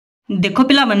देख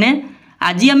पिला माने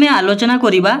आज आम आलोचना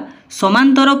करिबा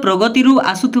समांतर प्रगति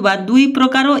आसुथुबा दुई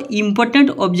प्रकार इम्पोर्टेंट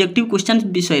ऑब्जेक्टिव क्वेश्चन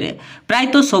विषय रे। प्राय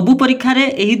तो सबु परीक्षा रे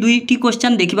एही दुईटी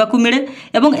क्वेश्चन देखा मिले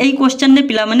एवं एही क्वेश्चन ने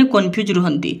पिला माने कंफ्यूज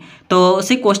रुहंती। तो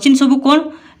से क्वेश्चन सब कौन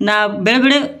ना बेले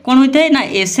बेले कौन होता है ना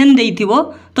एसएन देइथिबो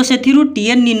तो सेथिरु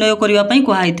टीएन निर्णय करिबा पई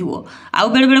कहाइथिबो, आउ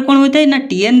बेले बेले कौन होता है ना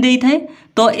टीएन देइ थाए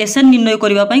तो एसएन निर्णय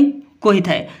करिबा पई कहि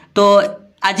थाए। तो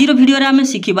आज वीडियो रे आमे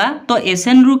सिखिबा तो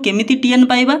एसएन रु केमिति टीएन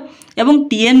पाइबा एवं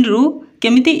टीएन रु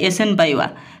केमिति एसएन पाइबा।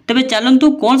 तेबे चलंतु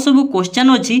कौन सब क्वेश्चन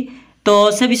अछि तो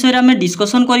से विषय रे आमे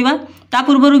डिस्कशन करिबा। ता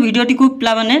पूर्व वीडियोटी को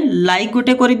पिला माने लाइक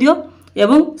गोटे करि दियो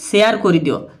एवं शेयर करि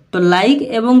दियो। तो लाइक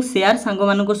एवं शेयर सांग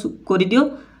मानको करि दियो।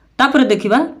 तापर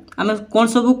देखिबा आमे कौन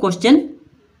सब क्वेश्चन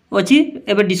अछि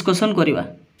एबे डिस्कशन करिबा।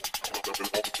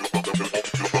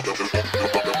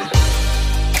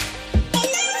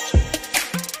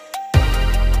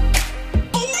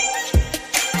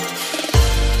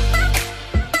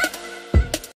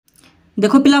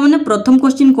 देखो पिला माने प्रथम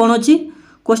क्वेश्चन कौन अछि,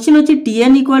 क्वेश्चन अछि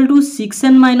टीएन इक्वल टू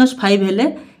 6n - 5 हेले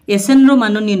एसएन रो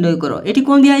मान निर्णय करो। एठी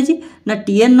कोन दिया आइछि ना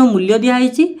टीएन रो मूल्य दिया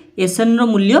आइछि, एसएन रो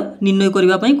मूल्य निर्णय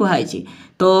करबा पई कहआ आइछि।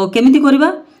 तो केमिति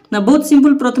करबा ना बहुत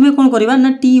सिंपल, प्रथमे कोन करबा ना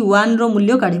t1 रो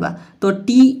मूल्य काढिबा। तो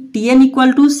टीएन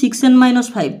इक्वल टू 6n -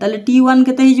 5 ताले t1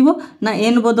 केते हि जिवो ना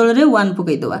n बदल रे 1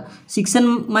 पकई देबा। 6n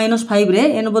 - 5 रे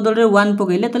n बदल रे 1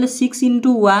 पकईले ताले 6 *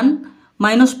 1 -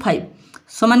 5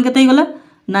 समान केते हि गला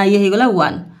ना ये गला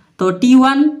 1। तो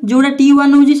t1 जोड़ा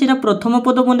t1 होजी सेटा प्रथम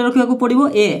पद मन रखिया को पड़िबो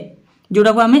a,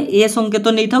 जोड़ा को हमें a संकेत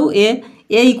नै थाउ a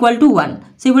इक्वल टू 1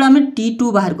 से बळे हमें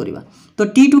t2 बाहर करबा। तो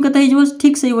t2 केते हिजबो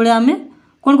ठीक से बळे हमें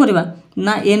कोन करबा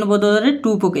ना n बदल रे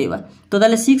 2 पकेइबा। तो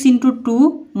ताले 6 * 2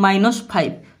 -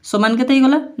 5 समान केते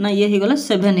गला ना ये ही गला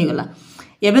 7 ही गला।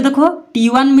 एबे देखो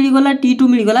t1 मिली गला t2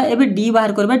 मिली गला। एबे d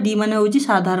बाहर करबा। d माने होजी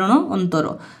साधारण अंतर।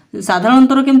 साधारण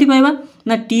अंतर केमति पाइबा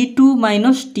ना t2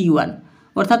 - t1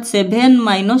 अर्थात 7 -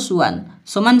 1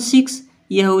 समान 6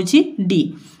 ये होची d।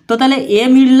 तो ताले a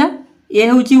मिलला a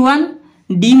होची 1,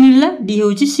 d मिलला d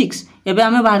होची 6। एबे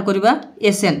हमें बाहर करबा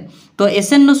एसएन। तो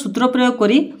एसएन नो सूत्र प्रयोग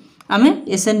करी हमें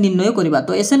एसएन निर्णय करबा।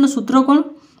 तो एसएन नो सूत्र कोन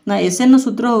ना एसएन नो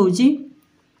सूत्र होची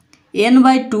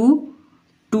n/2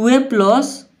 2a +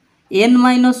 n -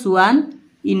 1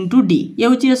 * d ये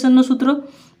होची एसएन नो सूत्र।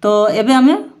 तो एबे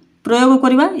हमें प्रयोग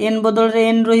करबा n बदल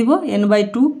रे n रहिबो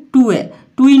n/2 2a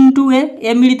 2 *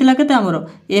 a मिलितला केते हमरो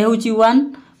a होची 1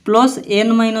 +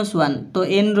 n - 1 तो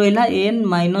n रहिला n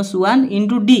 - 1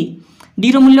 * d।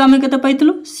 d रो मूल्य हमें केते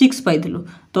पाइतलु 6 पाइतलु।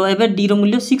 तो एबे d रो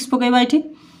मूल्य 6 पकेबा एठी।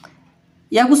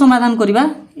 या को समाधान करबा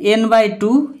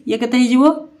n/2 ये केते हि जिवो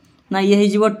ना ये हि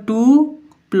जिवो 2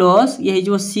 + ये हि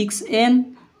जिवो 6n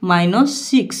 -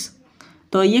 6।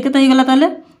 तो ये केते हि गला ताले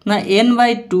ना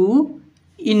n/2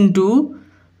 *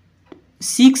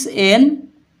 6n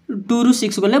 2 ରୁ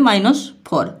 6 गले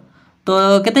 -4। तो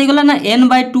केते गला ना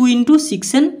n/2 *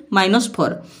 6n -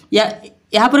 4। या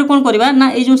यहाँ पर कौन करबा ना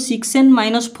ए जो 6n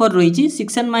 - 4 रही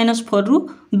 6n - 4 रु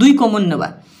 2 कॉमन नेबा।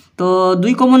 तो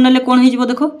 2 कॉमन नेले कौन हो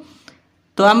देखो।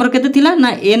 तो आमर केते थिला ना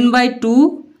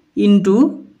n/2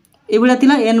 ए बडा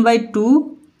थिला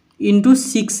n/2 *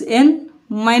 6n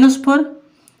 - 4।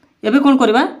 एबे कौन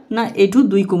करबा ना एठू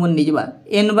 2 कॉमन नै जबा।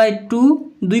 n/2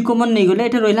 2 कॉमन नै गले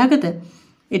एठे रहिला केते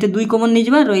एठे 2 कॉमन नै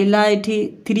जबा रहिला एठी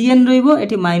 3n रहिबो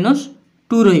एठी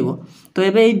 -2 रहिबो। तो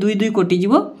एबे ए 2 2 कटि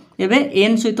जिवो। एबे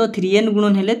n सहित 3n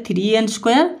गुणन हेले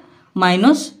 3n²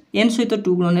 माइनस n सहित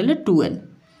 2 गुणन हेले 2n।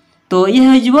 तो ये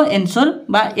हो जिवो आंसर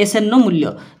बा एसएन नो मूल्य।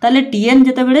 ताले टीएन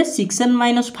जते बेले 6n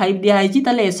 - 5 दिया हाइची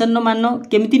ताले एसएन नो मान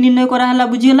केमिति निर्णय करा हला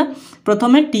बुझियला।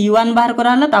 प्रथमे t1 बाहर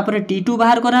करा हला, तापरे t2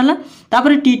 बाहर करा हला,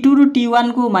 तापरे t2 रु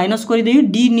t1 को माइनस करि देई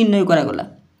d निर्णय करा गला।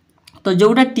 तो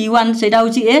जोटा t1 सेटा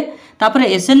होची a, तापरे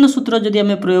एसएन नो सूत्र जदि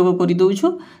हमें प्रयोग करि दोछु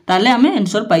ताले हमें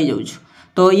आंसर पाई जाउछु।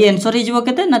 तो ये आंसर हे जिवो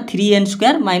केते ना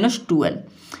 3n² - 2n।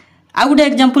 आ गुटे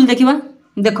एग्जांपल देखिबा।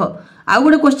 देखो आ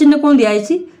गुटे क्वेश्चन ने कोन दिया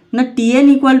आइची ना tn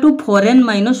इक्वल टू 4n -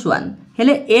 1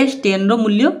 हेले s10 रो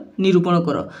मूल्य निरूपण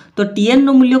करो। तो tn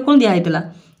रो मूल्य कोन दिया हैतला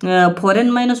 4n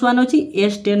 - 1 अछि,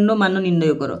 s10 रो मान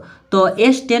निर्णय करो। तो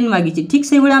s10 मागिची ठीक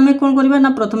से बेला हमें कोन करबा ना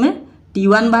प्रथमे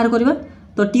t1 बाहर करबा।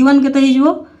 तो t1 केते हि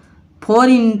जिवो 4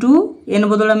 * n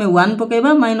बदल हमें 1 पकेबा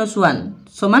 -1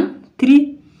 समान 3।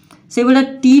 से बेला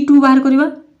t2 बाहर करबा।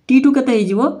 t2 केते हि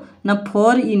जिवो ना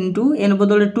 4 * n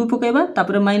बदल 2 पकेबा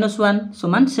तापरे -1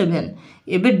 समान 7।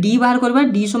 एबे d बाहर करबा।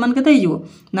 d समान केते हि जिवो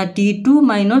ना t2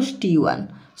 - t1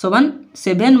 समान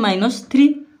 7 - 3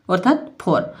 अर्थात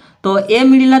 4। तो a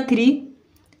मिलिला 3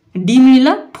 d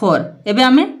मिलिला 4। एबे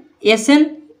हमें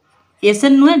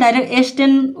एसएन नुहे डायरेक्ट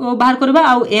s10 बाहर करबा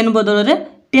आ n बदल रे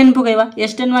 10 पकेबा।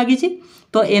 s10 मागिची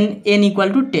तो n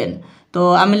 = 10।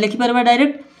 तो आमे लिखि परबा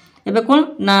डायरेक्ट एबे कौन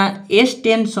ना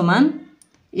S10 समान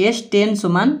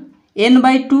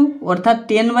n/2 अर्थात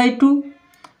 10/2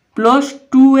 प्लस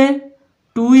 2a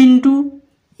 2 इंटू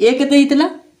ए केते हितला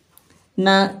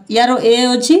ना यार ए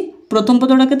अच्छी प्रथम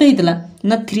पदटा केते हितला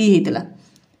ना 3 हितला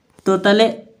तो ताले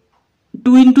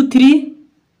 2 इंटू 3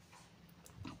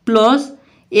 प्लस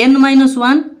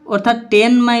n-1 अर्थात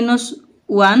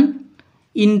 10-1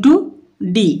 इंटू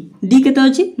डी केते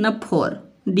अच्छी ना 4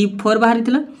 डी 4 बाहरी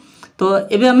थिला तो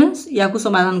एबे हमें या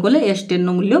समाधान कले S10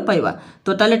 नो मूल्य पाइबा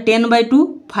तो ताले 10/2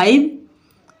 5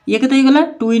 ये केते ही गला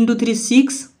 2 इंटू 3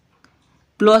 6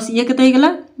 प्लस ये केते ही गला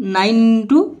 9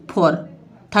 इंटू 4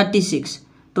 36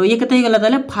 तो ये केते ही गला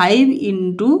ताले 5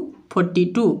 इंटू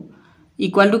 42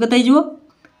 इक्वल टू केते ही जो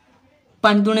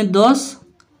 5 दूने 10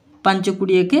 5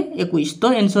 20 के 21 तो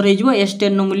आंसर है जो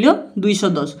S10 नो मूल्य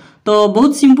 210 तो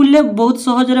बहुत सिंपल बहुत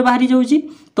सहज रे बाहरी जाउची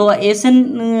तो SN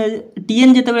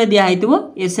TN जेते बेले दिया हैतिबो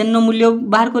SN नो मूल्य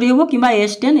बाहर करि हेबो किबा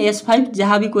S10 S5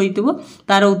 जहाँ भी कहितिबो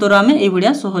तार उत्तर आमे ए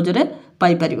बढिया सहज रे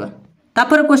पाई परिबा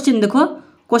तापर क्वेश्चन देखो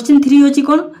क्वेश्चन 3 होची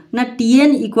कोन ना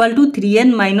TN इक्वल टू 3n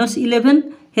 - 11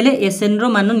 हेले SN रो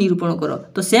मान निरूपण करो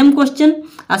तो सेम क्वेश्चन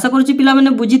आशा करूची पिला माने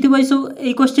बुझितिबो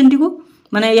ए क्वेश्चन टिको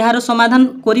माने यार समाधान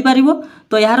करि पारिबो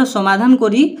तो यार समाधान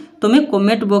करी तुमे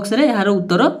कमेंट बॉक्स रे यार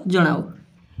उत्तर जणाओ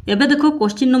एबे देखो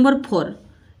क्वेश्चन नंबर 4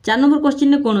 4 नंबर क्वेश्चन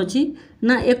ने कोन अछि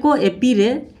ना एको एपी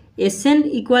रे SN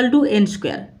equal to n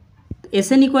square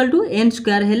SN equal to n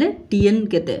square हेले TN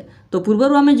केते तो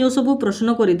पूर्वरु आमे जो सब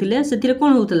प्रश्न करिथिले सेथिरे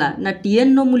कोन होतला ना TN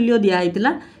नो मूल्य दिया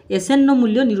हैतला SN नो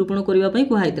मूल्य निरूपण करिवा पई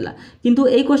को हैतला किंतु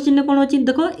ए क्वेश्चन ने कोन अछि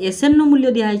देखो SN नो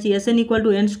मूल्य दिया हैछि SN equal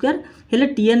to n square हेले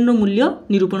TN नो मूल्य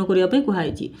निरूपण करिवा पई को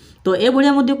हैछि तो ए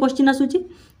बढ़िया मध्ये क्वेश्चन आसुछि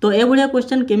तो ए बढ़िया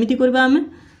क्वेश्चन केमिति करबा आमे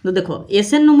तो देखो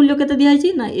SN नो मूल्य केते दिया हैछि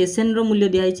ना SN रो मूल्य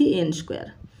दिया हैछि n स्क्वायर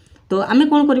तो आमे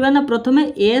कोन करबा ना प्रथमे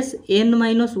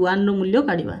SN-1 रो मूल्य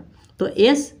काढिबा तो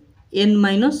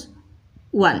SN-1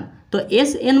 तो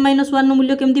SN-1 नो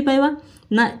मूल्य केमती पाइबा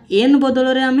ना n बदल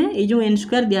रे आमे ए जो n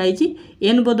स्क्वायर दिया हैछि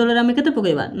n बदल रे आमे केते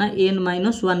पकेबा ना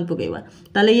n-1 पकेबा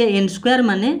ताले ये n स्क्वायर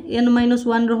माने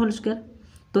n-1 रो होल स्क्वायर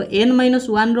तो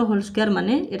n-1 रो होल स्क्वायर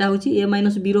माने एटा होछि a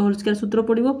 - b row whole square सूत्र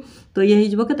पडिबो तो ये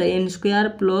हिजबो केते n square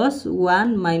plus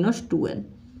 1 - 2n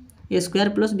a square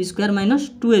plus b square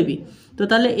minus 2ab तो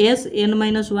ताले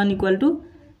SN-1 equal to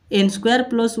n square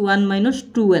plus 1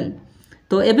 - 2n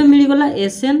तो एबे मिली गला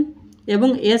SN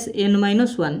एवं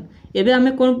SN-1 एबे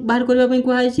हमें कोन बाहर करबा पई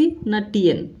को हाइछि ना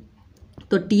TN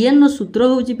तो TN नो सूत्र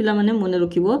होछि पिला माने मने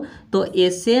रखिबो तो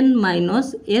SN -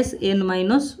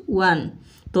 SN-1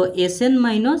 तो SN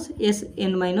 -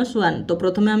 SN-1 तो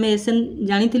प्रथमे हमें SN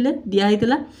जानि थिले दिया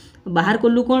हैतला बाहर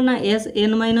करलु कोन ना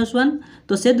SN-1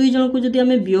 तो से दुई जन को जदी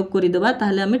हमें वियोग करि देबा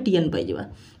ताहले हमें TN पाइ जेबा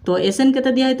तो SN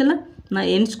केते दिया हैतला ना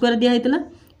n स्क्वायर दिया हैतला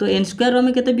तो n स्क्वायर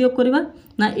हमें केते वियोग करबा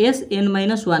ना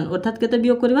SN-1 अर्थात केते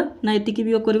वियोग करबा ना एति की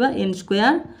वियोग करबा n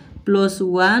स्क्वायर प्लस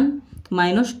 1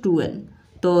 - 2n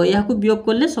तो यह को वियोग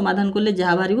करले समाधान करले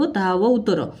जहा बारिबो ता हबो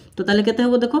उत्तर तो ताले केते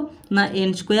हबो देखो ना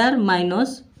n स्क्वायर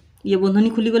माइनस ये बंधनी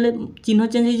खुली गले चिन्ह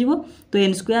चेंज हो जिवो तो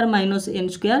n square minus n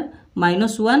square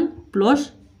 -1 plus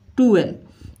 2n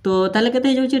तो ताले केते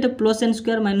हो जाउची एटा plus n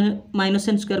square minus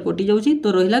n square कटि जाउची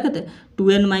तो रहिला केते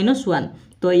 2n - 1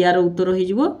 तो यार उत्तर हो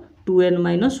जिवो 2n -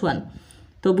 1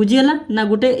 तो बुझियला ना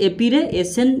गुटे एपी रे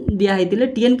SN दिया हैतिले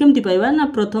TN केमति पाइबा ना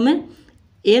प्रथमे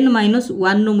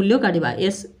n-1 नो मूल्य काढिबा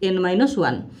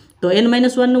SN-1 तो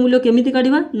n-1 नो मूल्य केमिति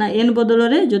काढिबा ना n बदल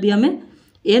रे जदी हमें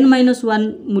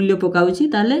n-1 मूल्य पकाउची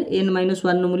ताले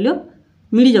n-1 नो मूल्य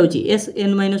मिली जाउची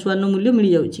SN-1 नो मूल्य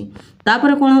मिली जाउची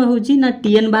तापर कोन होउची ना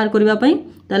TN बाहर करबा पई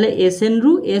ताले SN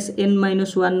रु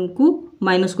SN-1 को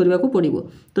माइनस करबा को पड़िबो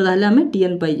तो ताले हमें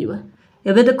TN पाई जिबा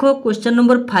एबे देखो क्वेश्चन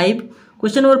नंबर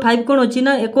 5 कोन अछि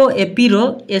ना एको AP row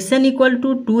SN equal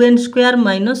to 2n square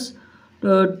minus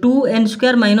 2n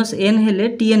square minus n हेले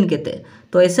TN केते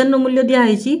तो SN नो मूल्य दिया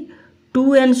हैछि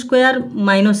 2n स्क्वायर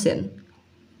माइनस n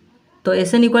तो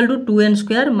SN equal to 2n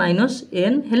square minus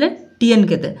n हेले TN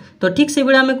केते तो ठीक से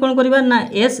बेला हमें कोन करबा ना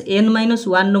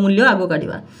SN-1 नो मूल्य आगो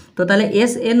काढिबा तो ताले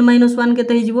SN-1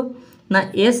 केते हि जिवो ना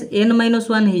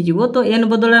SN-1 हि जिवो तो n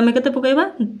बदल हमें केते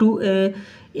पकेबा 2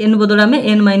 n बदल हमें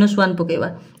n-1 पकेबा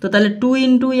तो ताले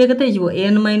 2 * ये केते हि जिवो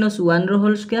n-1 रो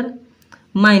होल स्क्वायर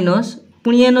माइनस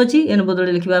पुनी n अछि n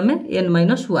बदल लिखबा हमें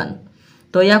n-1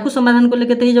 तो याकू समाधान करले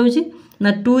केते हि जाउची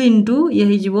ना 2 * ये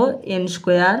हि जिवो n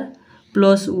square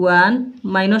plus 1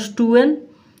 - 2n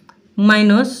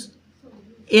minus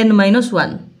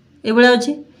n-1 ए बडा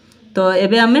अछि तो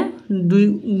एबे हमें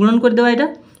गुणन कर देबा एटा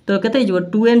तो केते हि जिवो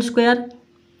 2n square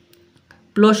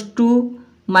plus 2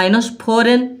 minus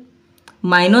 4n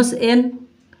minus n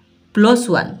plus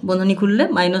 1 बंधनी खुलले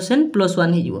माइनस n प्लस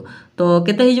 1 हि जिवो तो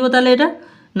केते हि जिवो ताले एटा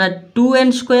ना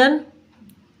 2n square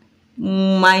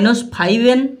minus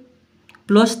 5n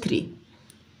plus 3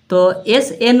 तो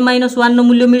एन माइनस 1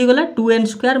 मूल्य मिलगला 2n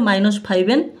square minus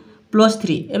 5n plus 3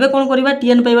 एबे कौन करवा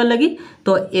टीएन पाइबार लगी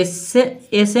तो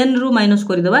एन रु माइनस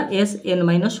करदेबा एन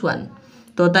माइनस 1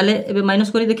 तो ताले एबे माइनस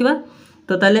करी देखिबा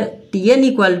तो ताले TN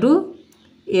equal to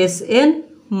N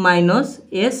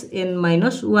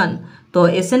minus 1 तो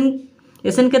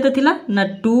एन केते थिला ना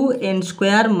 2n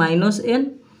स्क्वायर माइनस n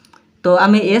तो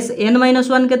आम एन माइनस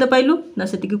 1 केते पाइलु ना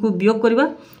से को वियोग करवा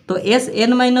तो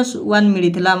एन माइनस 1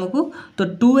 मिलता आमको तो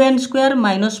 2n square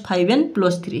minus 5n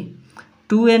plus 3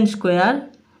 2n square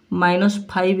minus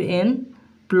 5n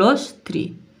plus 3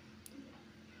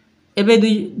 एबे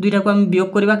दुईटा को आम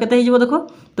वियोग करवा केते हो देखो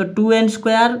तो 2n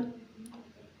square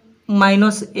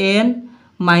minus n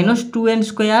minus 2n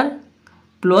square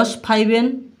plus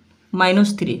 5n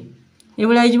minus 3 ये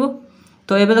भाया हो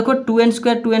तो ये देखो 2n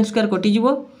स्क्वायर कटिज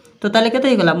तो ताले केते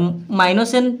हो गला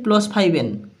minus n plus 5n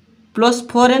plus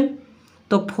 4n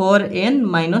तो 4n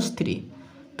माइनस 3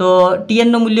 तो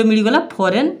टीएन मूल्य मिलगला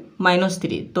 4n माइनस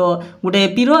 3 तो गोटे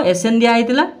एपी रो एसएन दिया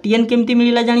होता टीएन केमती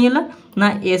मिलला जानीगला ना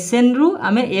एसएन रु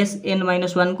आम एन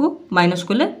माइनस 1 को माइनस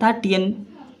कले ता टीएन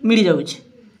मिल जाऊँ।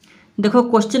 देखो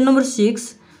क्वेश्चन नंबर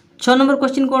 6 नंबर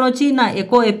क्वेश्चन कौन अच्छी ना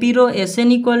एक AP row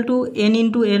SN equal to N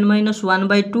into N minus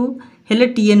 1/2 हेले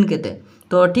टीएन केते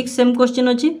तो ठीक सेम क्वेश्चन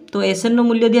अच्छी तो एसएन रो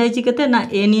मूल्य दिखाई केते ना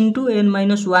एन इंटू एन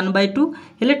माइनस 1/2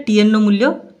 हेले टीएन रो मूल्य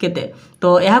केते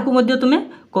तो यहाँ को तुम्हें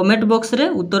कमेंट बॉक्स रे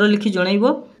उत्तर लिखि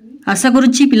जणाइबो। आशा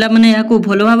करुच्ची पिला माने याको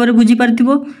भलो भाबरे बुझी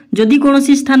पारथिबो जदि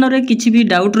कोनोसी स्थान रे किछि भी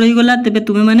डाउट रही गला तेबे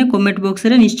तुमे माने कमेंट बॉक्स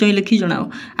रे निश्चय लिखि जणाओ।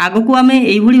 आगो को आमे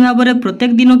एई भली भाबरे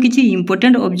प्रत्येक दिन किछि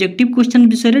इंपोर्टेंट ऑब्जेक्टिव क्वेश्चन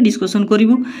विषय रे डिस्कशन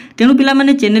करिवु तेनु पिला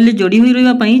माने चैनल रे जोड़ी होई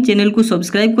रहबा पई चैनल को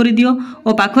सब्सक्राइब करि दियो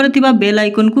और पाखरे थिबा बेल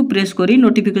आइकन को प्रेस करी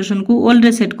नोटिफिकेशन को ऑल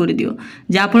रे सेट करि दियो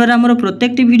जा फल रे हमर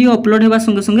प्रत्येक वीडियो अपलोड हेबा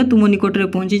संगे संगे तुम निकट रे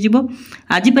पहुंची जिवो।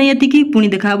 आज पई एतिकी पुनी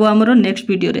देखाबो हमर नेक्स्ट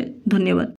वीडियो रे। धन्यवाद।